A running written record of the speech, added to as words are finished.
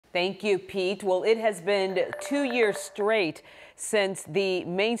Thank you, Pete. Well, it has been 2 years straight since the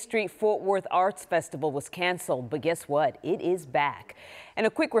Main Street Fort Worth Arts Festival was canceled. But guess what? It is back. And a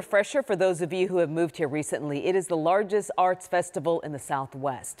quick refresher for those of you who have moved here recently. It is the largest arts festival in the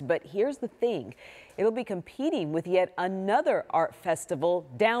Southwest. But here's the thing. It'll be competing with yet another art festival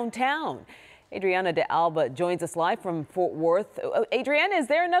downtown. Adriana de Alba joins us live from Fort Worth. Adriana, is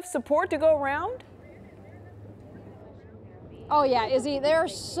there enough support to go around? Oh yeah, Izzy, there are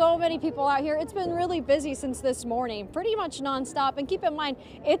so many people out here. It's been really busy since this morning, pretty much nonstop. And keep in mind,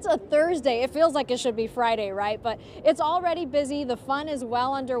 it's a Thursday. It feels like it should be Friday, right? But it's already busy. The fun is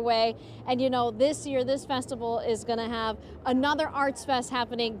well underway. And you know, this year, this festival is gonna have another Arts Fest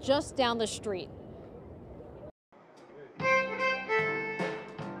happening just down the street.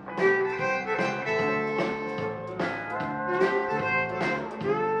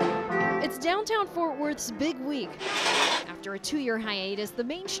 It's downtown Fort Worth's big week. After a 2-year hiatus, the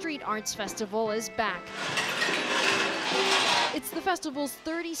Main Street Arts Festival is back. It's the festival's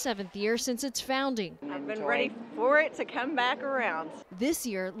 37th year since its founding. I've been ready for it to come back around. This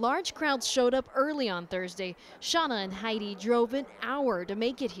year, large crowds showed up early on Thursday. Shauna and Heidi drove an hour to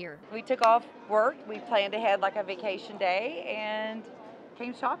make it here. We took off work, we planned ahead like a vacation day, and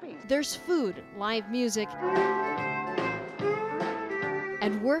came shopping. There's food, live music,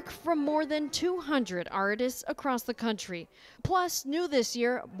 and work from more than 200 artists across the country. Plus, new this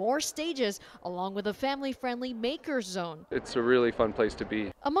year, more stages, along with a family-friendly maker's zone. It's a really fun place to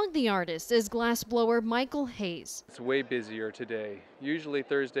be. Among the artists is glassblower Michael Hayes. It's way busier today. Usually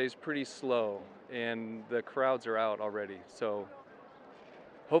Thursday's pretty slow, and the crowds are out already, so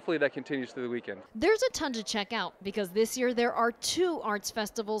hopefully that continues through the weekend. There's a ton to check out because this year there are 2 arts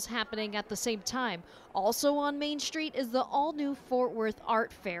festivals happening at the same time. Also on Main Street is the all-new Fort Worth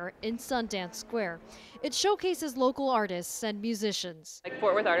Art Fair in Sundance Square. It showcases local artists and musicians. Like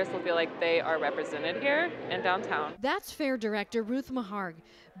Fort Worth artists will feel like they are represented here in downtown. That's fair director Ruth Maharg.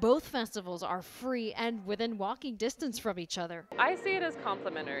 Both festivals are free and within walking distance from each other. I see it as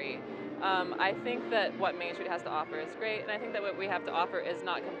complementary. I think that what Main Street has to offer is great, and I think that what we have to offer is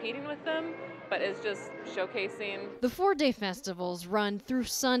not competing with them, but is just showcasing. The 4-day festivals run through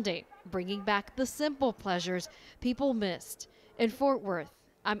Sunday, bringing back the simple pleasures people missed. In Fort Worth,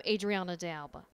 I'm Adriana de Alba.